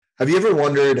Have you ever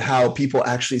wondered how people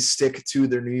actually stick to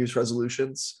their New Year's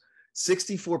resolutions?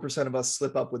 64% of us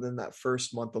slip up within that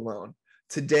first month alone.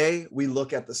 Today, we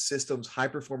look at the systems high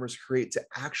performers create to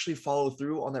actually follow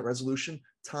through on that resolution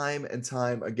time and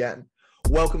time again.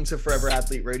 Welcome to Forever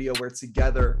Athlete Radio, where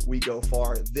together we go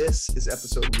far. This is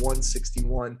episode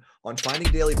 161 on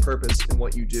finding daily purpose in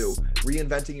what you do,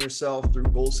 reinventing yourself through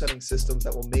goal-setting systems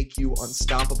that will make you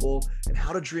unstoppable, and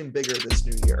how to dream bigger this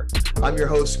new year. I'm your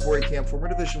host, Corey Camp, former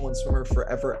Division I swimmer,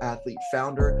 Forever Athlete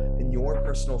founder, and your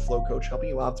personal flow coach, helping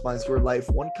you optimize your life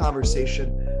one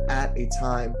conversation at a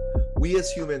time. We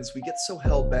as humans, we get so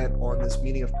hell-bent on this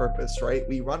meaning of purpose, right?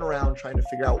 We run around trying to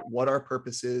figure out what our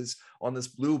purpose is on this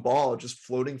blue ball just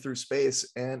floating through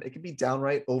space, and it can be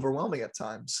downright overwhelming at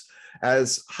times.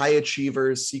 As high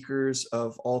achievers, seekers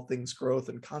of all things growth,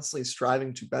 and constantly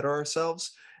striving to better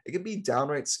ourselves, it can be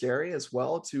downright scary as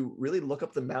well to really look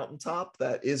up the mountaintop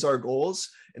that is our goals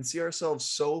and see ourselves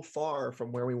so far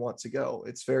from where we want to go.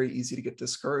 It's very easy to get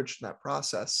discouraged in that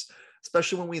process,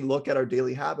 especially when we look at our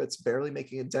daily habits barely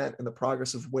making a dent in the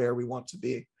progress of where we want to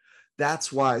be.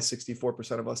 That's why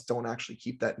 64% of us don't actually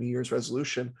keep that New Year's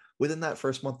resolution within that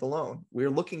first month alone. We're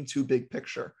looking too big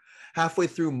picture. Halfway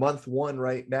through month one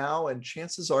right now, and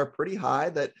chances are pretty high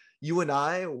that you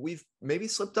and we've maybe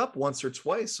slipped up once or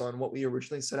twice on what we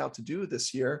originally set out to do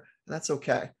this year, and that's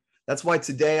okay. That's why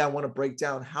today I want to break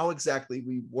down how exactly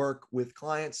we work with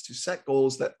clients to set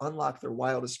goals that unlock their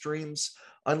wildest dreams,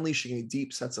 unleashing a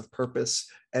deep sense of purpose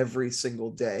every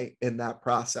single day in that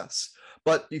process.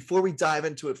 But before we dive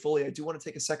into it fully, I do want to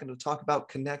take a second to talk about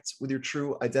Connect with Your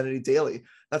True Identity Daily.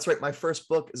 That's right, my first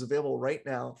book is available right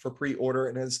now for pre-order.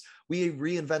 And as we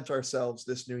reinvent ourselves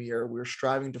this new year, we're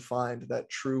striving to find that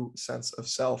true sense of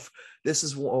self.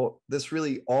 This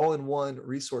really all-in-one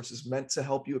resource is meant to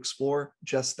help you explore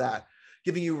just that,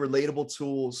 giving you relatable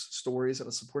tools, stories, and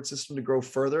a support system to grow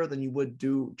further than you would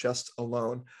do just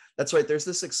alone. That's right, there's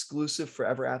this exclusive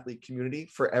Forever Athlete community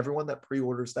for everyone that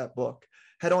pre-orders that book.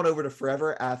 Head on over to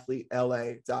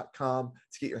foreverathletela.com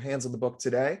to get your hands on the book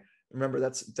today. Remember,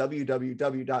 that's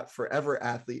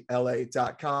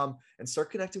www.foreverathletela.com, and start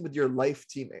connecting with your life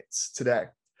teammates today.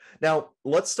 Now,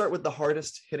 let's start with the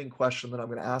hardest hitting question that I'm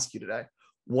going to ask you today.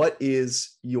 What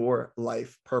is your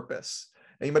life purpose?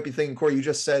 And you might be thinking, Corey, you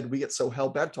just said we get so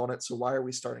hell-bent on it, so why are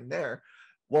we starting there?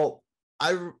 Well,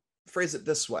 I phrase it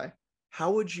this way. How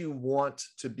would you want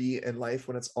to be in life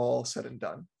when it's all said and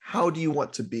done? How do you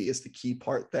want to be is the key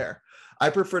part there. I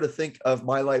prefer to think of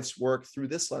my life's work through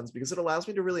this lens because it allows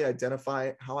me to really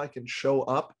identify how I can show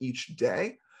up each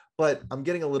day, but I'm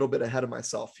getting a little bit ahead of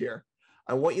myself here.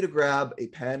 I want you to grab a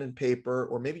pen and paper,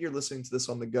 or maybe you're listening to this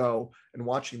on the go and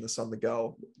watching this on the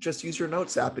go. Just use your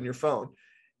notes app in your phone.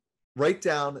 Write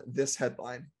down this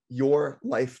headline: your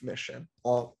life mission,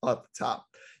 all up top.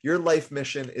 Your life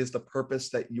mission is the purpose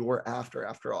that you're after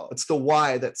all. It's the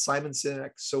why that Simon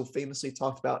Sinek so famously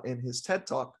talked about in his TED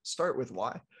Talk, Start With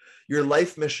Why. Your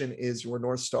life mission is your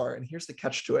North Star. And here's the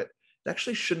catch to it. It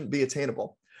actually shouldn't be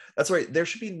attainable. That's right. There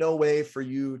should be no way for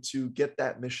you to get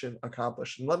that mission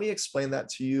accomplished. And let me explain that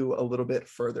to you a little bit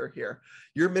further here.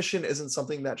 Your mission isn't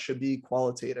something that should be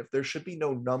qualitative. There should be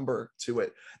no number to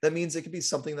it. That means it can be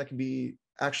something that can be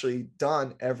actually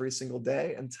done every single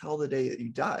day until the day that you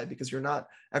die, because you're not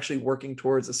actually working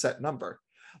towards a set number.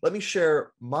 Let me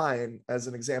share mine as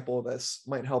an example of this,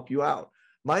 might help you out.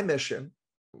 My mission,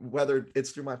 whether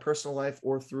it's through my personal life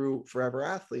or through Forever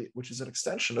Athlete, which is an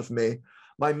extension of me,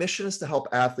 my mission is to help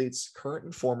athletes, current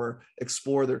and former,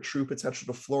 explore their true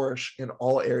potential to flourish in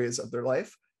all areas of their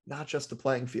life, not just the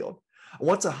playing field. I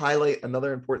want to highlight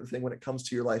another important thing when it comes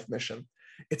to your life mission.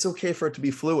 It's okay for it to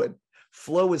be fluid.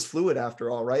 Flow is fluid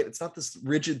after all, right? It's not this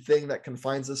rigid thing that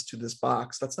confines us to this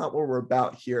box. That's not what we're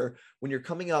about here. When you're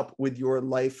coming up with your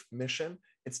life mission,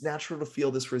 it's natural to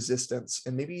feel this resistance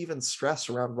and maybe even stress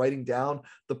around writing down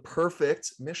the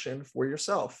perfect mission for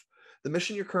yourself. The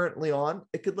mission you're currently on,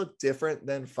 it could look different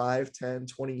than 5, 10,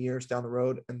 20 years down the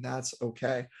road, and that's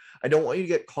okay. I don't want you to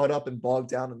get caught up and bogged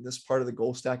down in this part of the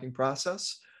goal stacking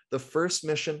process. The first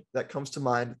mission that comes to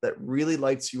mind that really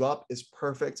lights you up is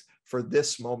perfect for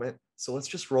this moment. So let's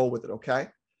just roll with it, okay?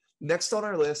 Next on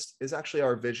our list is actually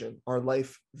our vision, our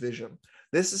life vision.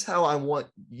 This is how I want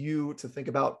you to think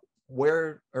about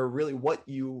where, or really what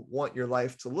you want your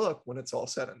life to look when it's all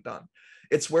said and done.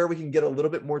 It's where we can get a little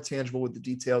bit more tangible with the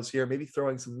details here, maybe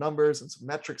throwing some numbers and some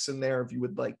metrics in there if you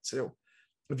would like to.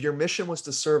 If your mission was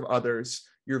to serve others,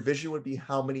 your vision would be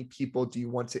how many people do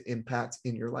you want to impact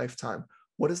in your lifetime?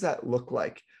 What does that look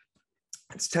like?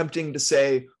 It's tempting to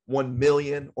say 1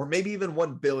 million or maybe even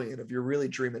 1 billion if you're really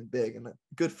dreaming big, and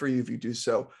good for you if you do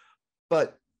so.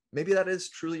 But maybe that is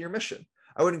truly your mission.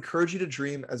 I would encourage you to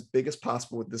dream as big as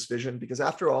possible with this vision, because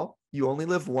after all, you only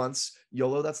live once.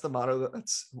 YOLO, that's the motto.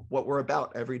 That's what we're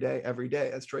about every day,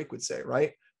 as Drake would say,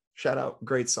 right? Shout out,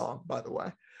 great song, by the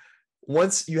way.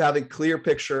 Once you have a clear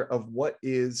picture of what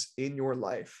is in your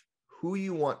life, who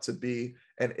you want to be,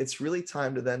 and it's really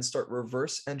time to then start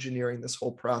reverse engineering this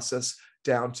whole process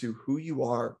down to who you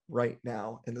are right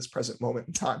now in this present moment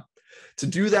in time. To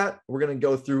do that, we're going to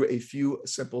go through a few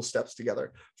simple steps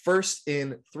together. First,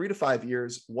 in 3 to 5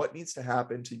 years, what needs to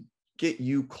happen to get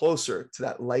you closer to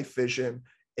that life vision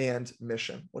and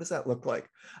mission? What does that look like?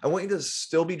 I want you to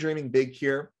still be dreaming big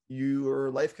here.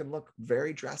 Your life can look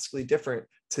very drastically different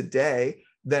today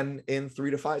than in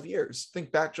 3 to 5 years.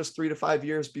 Think back just 3 to 5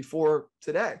 years before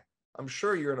today. I'm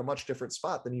sure you're in a much different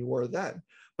spot than you were then,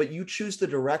 but you choose the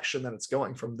direction that it's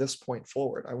going from this point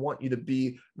forward. I want you to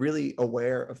be really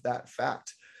aware of that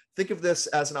fact. Think of this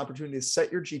as an opportunity to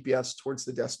set your GPS towards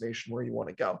the destination where you want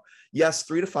to go. Yes,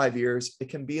 3 to 5 years, it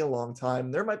can be a long time.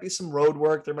 There might be some road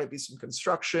work, there might be some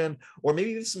construction, or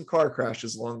maybe even some car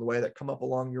crashes along the way that come up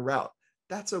along your route.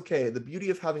 That's okay. The beauty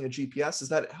of having a GPS is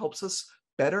that it helps us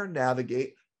better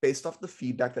navigate based off the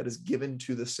feedback that is given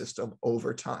to the system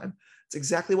over time. It's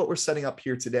exactly what we're setting up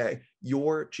here today,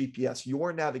 your GPS,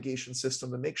 your navigation system,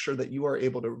 to make sure that you are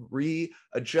able to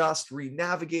readjust,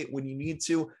 re-navigate when you need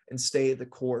to, and stay the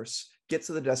course. Get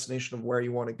to the destination of where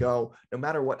you want to go, no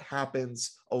matter what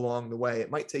happens along the way. It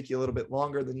might take you a little bit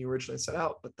longer than you originally set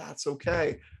out, but that's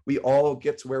okay. We all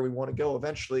get to where we want to go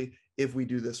eventually if we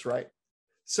do this right.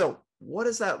 So what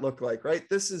does that look like, right?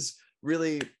 This is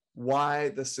really why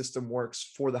the system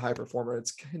works for the high performer.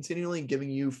 It's continually giving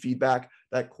you feedback,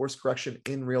 that course correction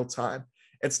in real time.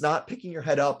 It's not picking your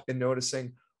head up and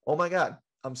noticing, oh my God,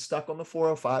 I'm stuck on the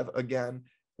 405 again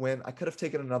when I could have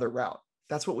taken another route.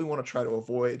 That's what we want to try to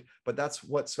avoid, but that's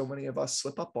what so many of us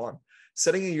slip up on.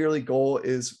 Setting a yearly goal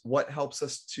is what helps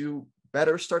us to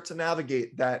better start to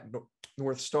navigate that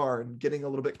North Star and getting a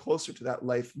little bit closer to that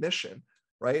life mission,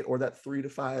 right? Or that 3 to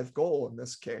 5 goal in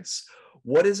this case.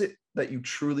 What is it that you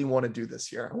truly want to do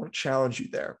this year? I want to challenge you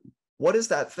there. What is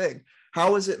that thing?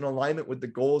 How is it in alignment with the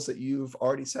goals that you've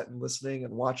already set in listening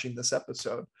and watching this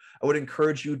episode? I would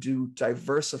encourage you to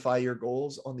diversify your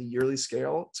goals on the yearly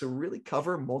scale to really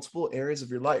cover multiple areas of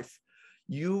your life.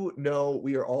 You know,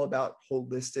 we are all about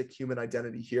holistic human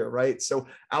identity here, right? So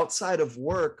outside of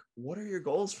work, what are your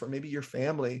goals for maybe your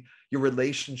family, your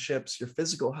relationships, your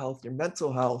physical health, your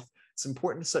mental health? It's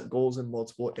important to set goals in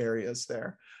multiple areas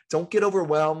there. Don't get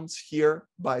overwhelmed here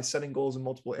by setting goals in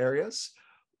multiple areas.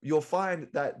 You'll find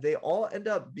that they all end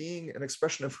up being an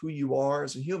expression of who you are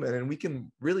as a human. And we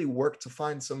can really work to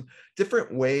find some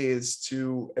different ways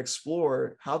to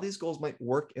explore how these goals might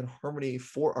work in harmony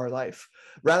for our life,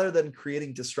 rather than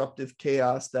creating disruptive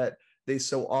chaos that they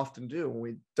so often do when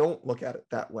we don't look at it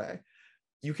that way.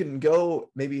 You can go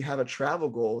maybe have a travel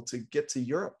goal to get to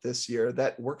Europe this year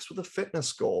that works with a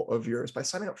fitness goal of yours by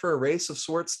signing up for a race of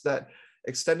sorts that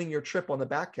extending your trip on the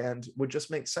back end would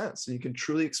just make sense. So you can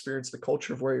truly experience the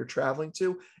culture of where you're traveling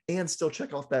to and still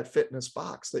check off that fitness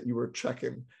box that you were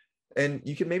checking. And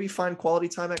you can maybe find quality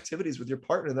time activities with your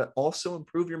partner that also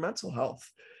improve your mental health.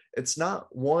 It's not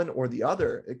one or the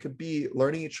other. It could be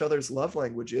learning each other's love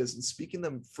languages and speaking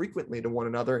them frequently to one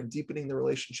another and deepening the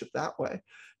relationship that way.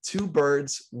 2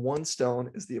 birds, 1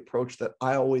 stone is the approach that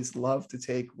I always love to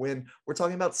take when we're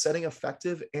talking about setting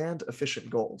effective and efficient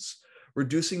goals.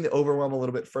 Reducing the overwhelm a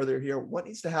little bit further here, what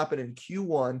needs to happen in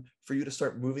Q1 for you to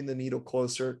start moving the needle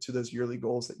closer to those yearly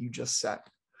goals that you just set?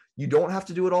 You don't have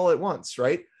to do it all at once,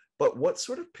 right? But what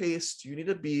sort of pace do you need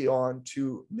to be on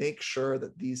to make sure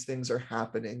that these things are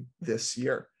happening this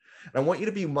year? And I want you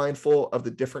to be mindful of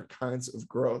the different kinds of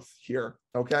growth here,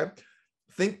 okay?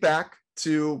 Think back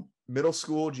to middle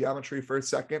school geometry for a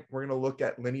second. We're going to look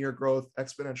at linear growth,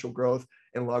 exponential growth,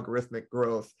 and logarithmic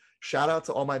growth. Shout out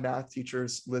to all my math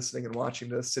teachers listening and watching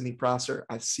this. Sydney Prosser,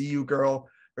 I see you, girl.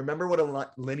 Remember what a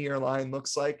linear line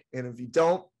looks like? And if you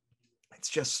don't, it's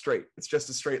just straight. It's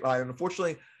just a straight line. And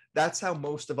unfortunately, that's how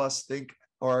most of us think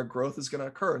our growth is going to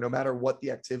occur, no matter what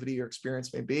the activity or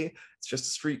experience may be. It's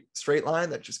just a straight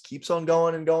line that just keeps on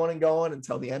going and going and going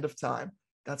until the end of time.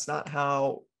 That's not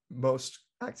how most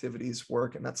activities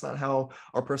work, and that's not how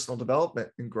our personal development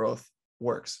and growth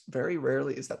works. Very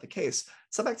rarely is that the case.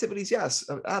 Some activities, yes,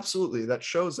 absolutely, that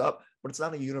shows up, but it's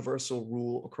not a universal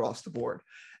rule across the board.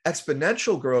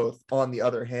 Exponential growth, on the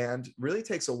other hand, really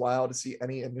takes a while to see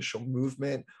any initial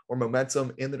movement or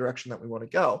momentum in the direction that we want to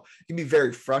go. It can be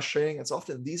very frustrating. It's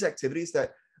often these activities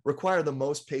that require the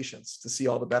most patience to see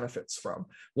all the benefits from.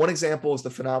 One example is the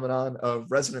phenomenon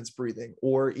of resonance breathing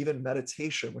or even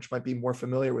meditation, which might be more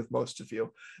familiar with most of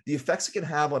you. The effects it can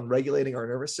have on regulating our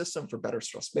nervous system for better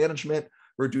stress management,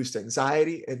 reduced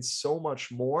anxiety, and so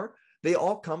much more, they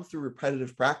all come through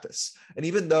repetitive practice. And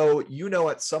even though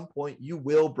at some point you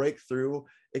will break through,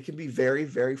 it can be very,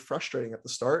 very frustrating at the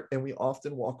start. And we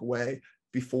often walk away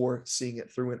before seeing it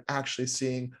through and actually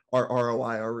seeing our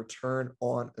ROI, our return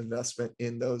on investment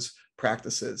in those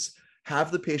practices.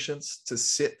 Have the patience to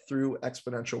sit through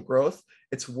exponential growth.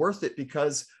 It's worth it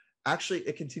because actually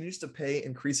it continues to pay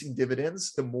increasing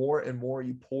dividends the more and more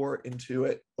you pour into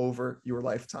it over your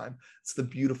lifetime. It's the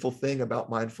beautiful thing about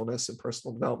mindfulness and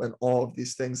personal development, all of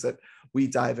these things that we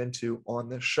dive into on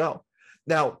this show.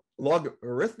 Now,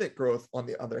 logarithmic growth, on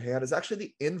the other hand, is actually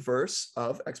the inverse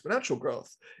of exponential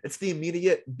growth. It's the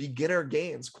immediate beginner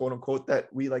gains, quote unquote, that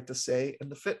we like to say in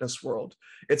the fitness world.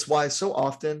 It's why so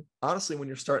often, honestly, when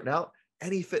you're starting out,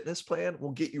 any fitness plan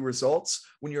will get you results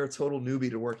when you're a total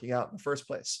newbie to working out in the first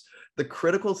place. The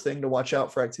critical thing to watch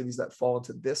out for activities that fall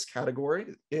into this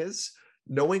category is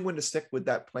knowing when to stick with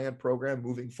that planned program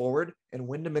moving forward and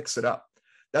when to mix it up.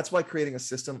 That's why creating a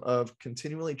system of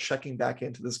continually checking back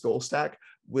into this goal stack,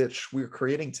 which we're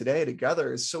creating today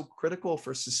together, is so critical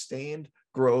for sustained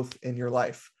growth in your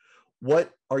life.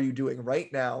 What are you doing right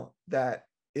now that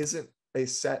isn't a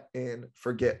set and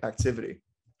forget activity?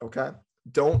 Okay.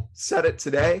 Don't set it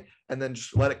today and then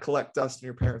just let it collect dust in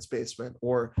your parents' basement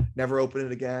or never open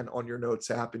it again on your notes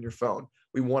app in your phone.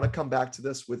 We want to come back to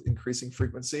this with increasing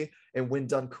frequency, and when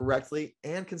done correctly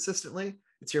and consistently,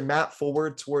 it's your map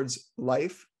forward towards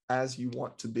life as you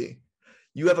want to be.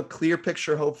 You have a clear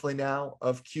picture, hopefully now,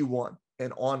 of Q1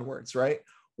 and onwards, right?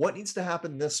 What needs to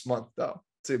happen this month, though,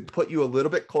 to put you a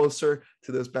little bit closer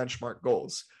to those benchmark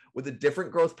goals? With the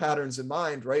different growth patterns in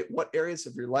mind, right? What areas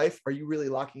of your life are you really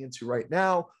locking into right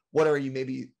now? What are you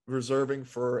maybe reserving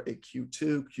for a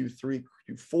Q2, Q3,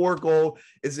 Q4 goal?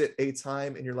 Is it a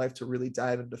time in your life to really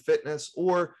dive into fitness?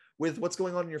 Or with what's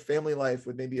going on in your family life,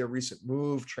 with maybe a recent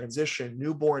move, transition,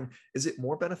 newborn, is it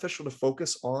more beneficial to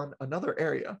focus on another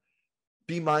area?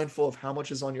 Be mindful of how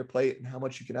much is on your plate and how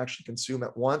much you can actually consume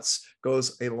at once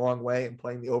goes a long way in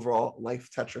playing the overall life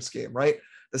Tetris game, right?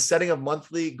 The setting of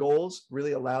monthly goals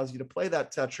really allows you to play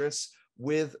that Tetris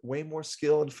with way more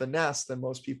skill and finesse than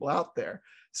most people out there.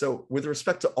 So with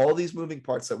respect to all these moving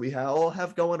parts that we all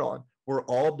have going on, we're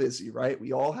all busy, right?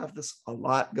 We all have a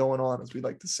lot going on, as we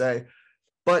like to say,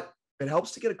 but it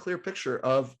helps to get a clear picture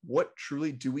of what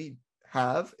truly do we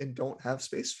have and don't have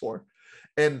space for.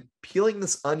 And peeling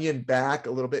this onion back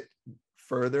a little bit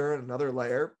further, another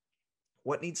layer,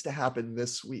 what needs to happen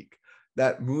this week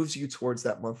that moves you towards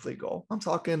that monthly goal? I'm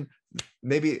talking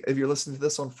maybe if you're listening to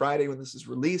this on Friday when this is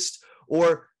released,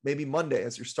 or maybe Monday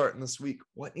as you're starting this week.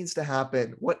 What needs to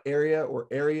happen? What area or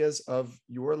areas of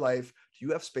your life do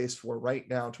you have space for right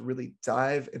now to really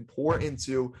dive and pour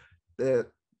into that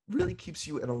really keeps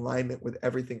you in alignment with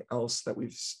everything else that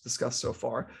we've discussed so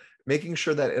far? Making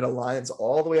sure that it aligns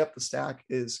all the way up the stack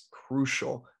is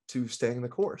crucial to staying the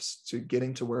course, to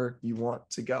getting to where you want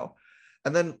to go.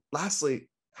 And then lastly,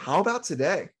 how about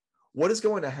today? What is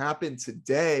going to happen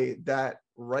today that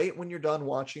right when you're done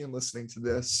watching and listening to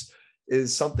this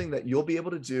is something that you'll be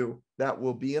able to do that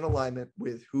will be in alignment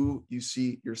with who you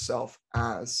see yourself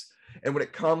as? And when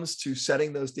it comes to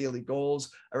setting those daily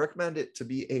goals, I recommend it to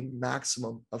be a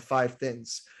maximum of 5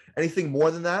 things. Anything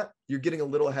more than that, you're getting a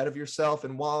little ahead of yourself.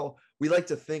 And while we like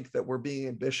to think that we're being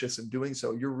ambitious in doing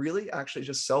so, you're really actually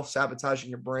just self-sabotaging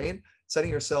your brain, setting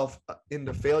yourself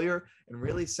into failure, and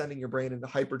really sending your brain into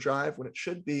hyperdrive when it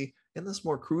should be in this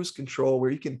more cruise control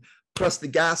where you can press the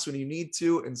gas when you need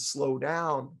to and slow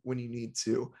down when you need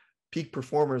to. Peak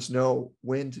performers know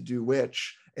when to do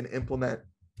which and implement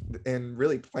and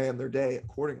really plan their day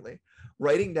accordingly.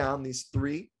 Writing down these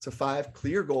 3 to 5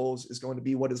 clear goals is going to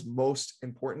be what is most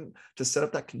important to set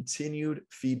up that continued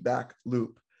feedback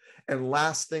loop. And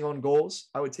last thing on goals,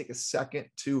 I would take a second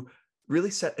to really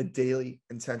set a daily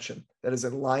intention that is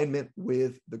in alignment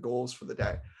with the goals for the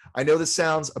day. I know this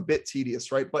sounds a bit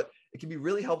tedious, right? But it can be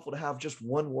really helpful to have just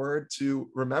one word to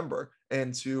remember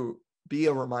and to be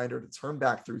a reminder to turn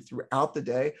back throughout the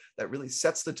day that really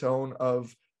sets the tone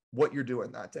of what you're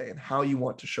doing that day and how you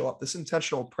want to show up. This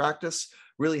intentional practice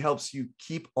really helps you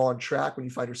keep on track when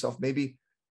you find yourself maybe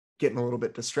getting a little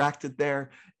bit distracted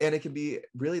there. And it can be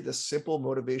really the simple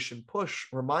motivation push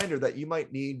reminder that you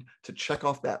might need to check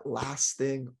off that last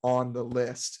thing on the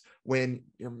list when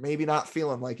you're maybe not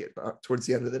feeling like it towards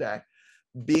the end of the day.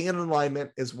 Being in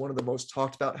alignment is one of the most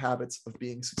talked about habits of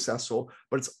being successful,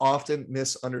 but it's often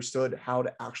misunderstood how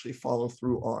to actually follow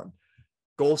through on.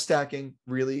 Goal stacking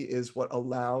really is what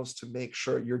allows to make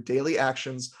sure your daily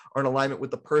actions are in alignment with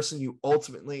the person you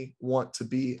ultimately want to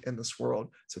be in this world.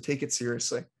 So take it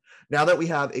seriously. Now that we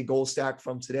have a goal stack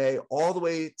from today all the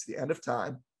way to the end of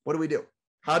time, what do?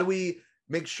 How do we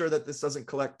make sure that this doesn't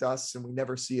collect dust and we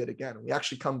never see it again? We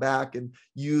actually come back and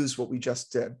use what we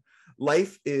just did.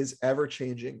 Life is ever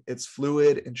changing. It's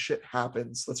fluid and shit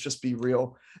happens. Let's just be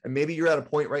real. And maybe you're at a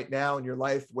point right now in your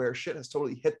life where shit has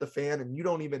totally hit the fan and you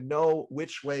don't even know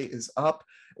which way is up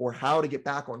or how to get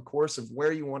back on course of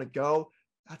where you want to go.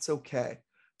 That's okay.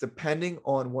 Depending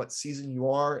on what season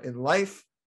you are in life,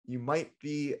 you might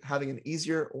be having an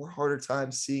easier or harder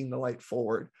time seeing the light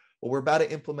forward. What we're about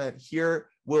to implement here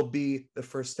will be the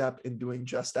first step in doing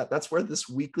just that. That's where this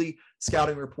weekly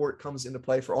scouting report comes into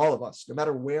play for all of us. No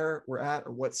matter where we're at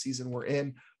or what season we're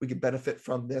in, we can benefit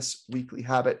from this weekly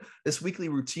habit. This weekly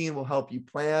routine will help you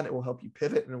plan, it will help you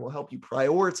pivot, and it will help you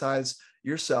prioritize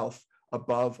yourself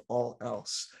above all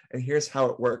else. And here's how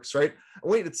it works, right? I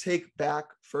want you to take back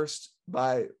first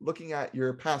by looking at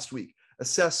your past week.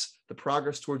 Assess the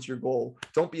progress towards your goal.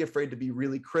 Don't be afraid to be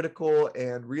really critical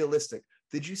and realistic.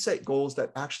 Did you set goals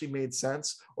that actually made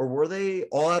sense, or were they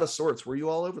all out of sorts? Were you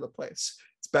all over the place?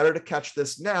 It's better to catch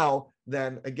this now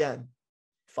than, again,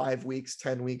 5 weeks,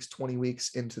 10 weeks, 20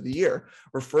 weeks into the year.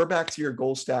 Refer back to your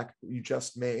goal stack you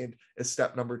just made as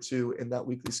step number 2 in that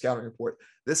weekly scouting report.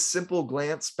 This simple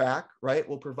glance back, right,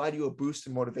 will provide you a boost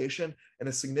in motivation and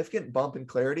a significant bump in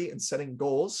clarity in setting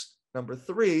goals, number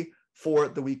 3, for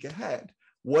the week ahead.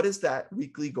 What is that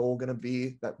weekly goal going to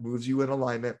be that moves you in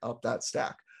alignment up that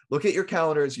stack? Look at your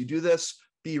calendar as you do this.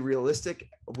 Be realistic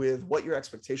with what your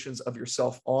expectations of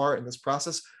yourself are in this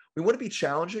process. We want to be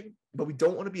challenging, but we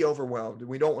don't want to be overwhelmed, and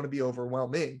we don't want to be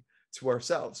overwhelming to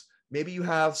ourselves. Maybe you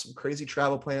have some crazy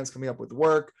travel plans coming up with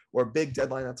work or a big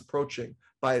deadline that's approaching.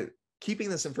 By keeping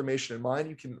this information in mind,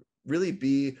 you can really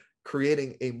be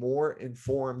creating a more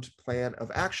informed plan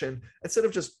of action instead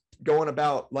of just going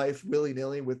about life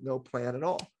willy-nilly with no plan at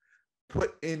all.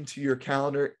 Put into your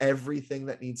calendar everything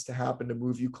that needs to happen to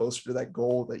move you closer to that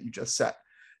goal that you just set.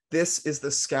 This is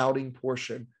the scouting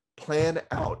portion. Plan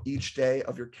out each day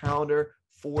of your calendar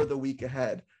for the week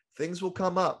ahead. Things will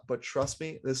come up, but trust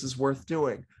me, this is worth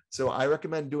doing. So I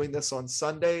recommend doing this on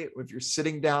Sunday. If you're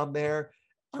sitting down there,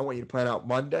 I want you to plan out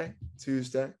Monday,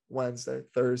 Tuesday, Wednesday,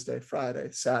 Thursday,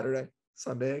 Friday, Saturday,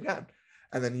 Sunday again.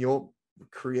 And then you'll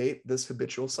create this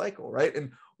habitual cycle, right?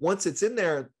 And once it's in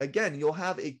there, again, you'll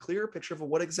have a clearer picture of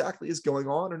what exactly is going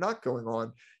on or not going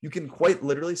on. You can quite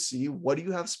literally see what do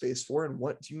you have space for and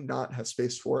what do you not have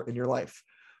space for in your life.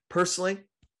 Personally,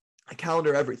 I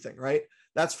calendar everything, right?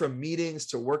 That's from meetings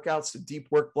to workouts to deep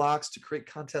work blocks to create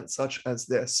content such as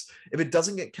this. If it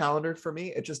doesn't get calendared for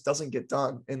me, it just doesn't get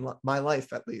done in my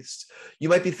life, at least. You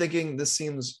might be thinking, this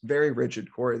seems very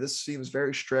rigid, Corey. This seems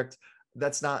very strict.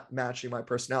 That's not matching my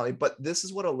personality, but this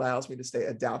is what allows me to stay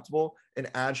adaptable and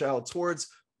agile towards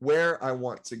where I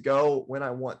want to go, when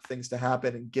I want things to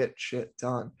happen, and get shit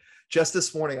done. Just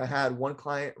this morning, I had one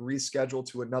client reschedule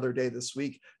to another day this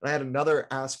week, and I had another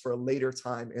ask for a later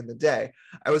time in the day.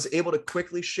 I was able to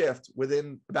quickly shift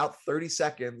within about 30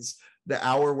 seconds the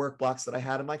hour work blocks that I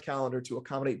had in my calendar to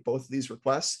accommodate both of these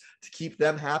requests, to keep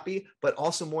them happy, but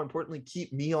also more importantly,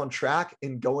 keep me on track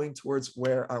in going towards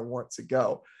where I want to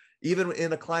go. Even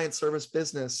in a client service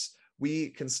business, we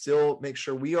can still make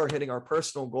sure we are hitting our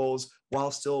personal goals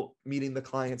while still meeting the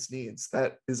client's needs.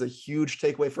 That is a huge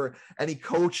takeaway for any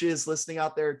coaches listening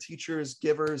out there, teachers,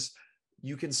 givers.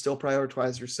 You can still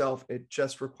prioritize yourself. It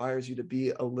just requires you to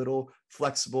be a little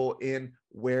flexible in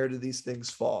where do these things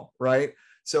fall, right?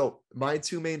 So my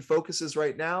 2 main focuses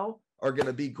right now are going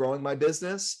to be growing my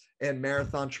business and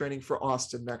marathon training for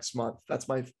Austin next month. That's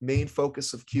my main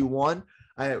focus of Q1.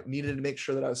 I needed to make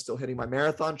sure that I was still hitting my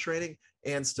marathon training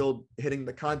and still hitting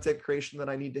the content creation that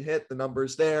I need to hit, the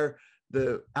numbers there,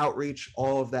 the outreach,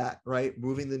 all of that, right?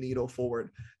 Moving the needle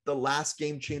forward. The last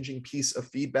game-changing piece of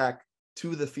feedback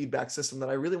to the feedback system that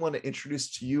I really want to introduce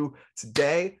to you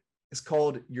today is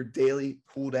called your daily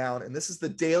cool down. And this is the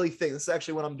daily thing. This is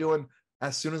actually what I'm doing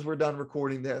as soon as we're done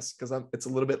recording this, because it's a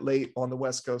little bit late on the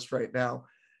West Coast right now.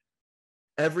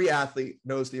 Every athlete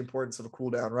knows the importance of a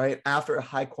cool down, right? After a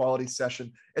high quality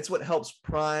session, it's what helps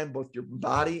prime both your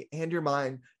body and your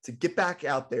mind to get back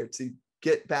out there, to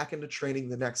get back into training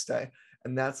the next day.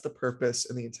 And that's the purpose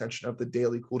and the intention of the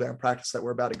daily cool down practice that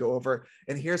we're about to go over.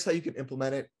 And here's how you can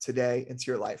implement it today into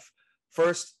your life.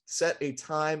 First, set a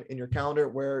time in your calendar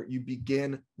where you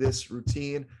begin this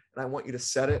routine. And I want you to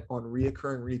set it on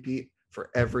reoccurring repeat for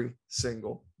every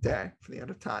single day for the end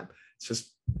of time.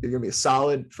 It's going to be a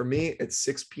solid, for me, it's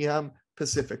 6 p.m.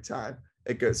 Pacific time.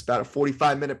 It's about a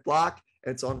 45-minute block,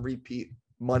 and it's on repeat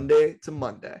Monday to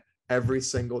Monday, every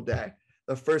single day.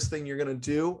 The first thing you're going to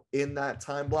do in that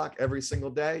time block every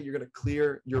single day, you're going to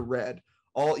clear your red.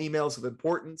 All emails of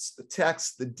importance, the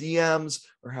texts, the DMs,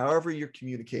 or however you're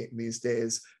communicating these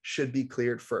days should be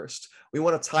cleared first. We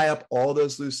want to tie up all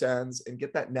those loose ends and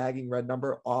get that nagging red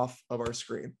number off of our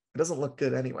screen. It doesn't look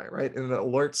good anyway, right? And it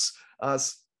alerts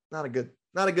us. Not a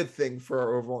good thing for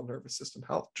our overall nervous system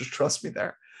health. Just trust me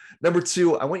there. Number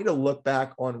two, I want you to look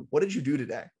back on what did you do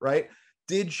today, right?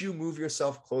 Did you move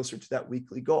yourself closer to that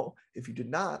weekly goal? If you did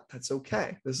not, that's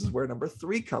okay. This is where number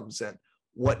three comes in.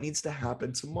 What needs to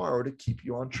happen tomorrow to keep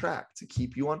you on track, to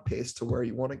keep you on pace to where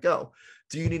you want to go?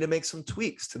 Do you need to make some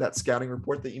tweaks to that scouting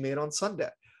report that you made on Sunday?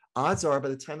 Odds are by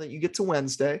the time that you get to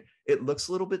Wednesday, it looks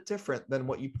a little bit different than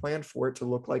what you planned for it to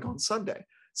look like on Sunday.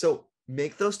 So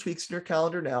make those tweaks in your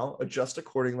calendar now, adjust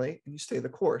accordingly, and you stay the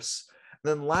course. And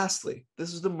then lastly,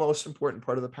 this is the most important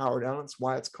part of the power down. It's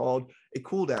why it's called a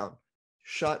cool down.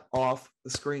 Shut off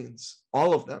the screens,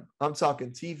 all of them. I'm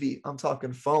talking TV, I'm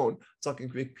talking phone, I'm talking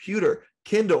computer,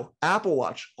 Kindle, Apple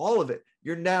Watch, all of it.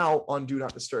 You're now on Do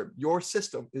Not Disturb. Your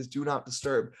system is Do Not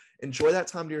Disturb. Enjoy that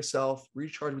time to yourself,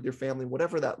 recharge with your family,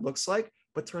 whatever that looks like,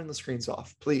 but turn the screens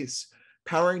off, please.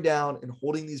 Powering down and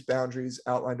holding these boundaries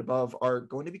outlined above are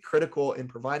going to be critical in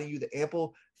providing you the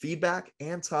ample feedback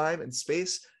and time and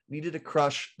space needed to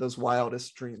crush those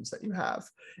wildest dreams that you have.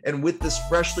 And with this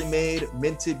freshly made,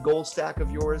 minted goal stack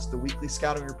of yours, the weekly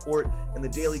scouting report, and the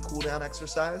daily cool down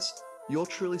exercise, you'll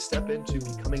truly step into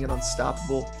becoming an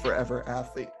unstoppable forever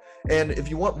athlete. And if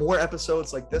you want more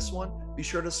episodes like this one, be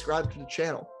sure to subscribe to the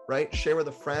channel, right? Share with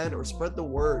a friend or spread the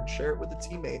word, share it with a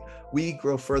teammate. We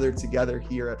grow further together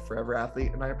here at Forever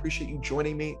Athlete, and I appreciate you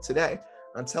joining me today.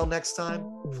 Until next time,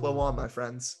 flow on, my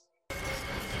friends.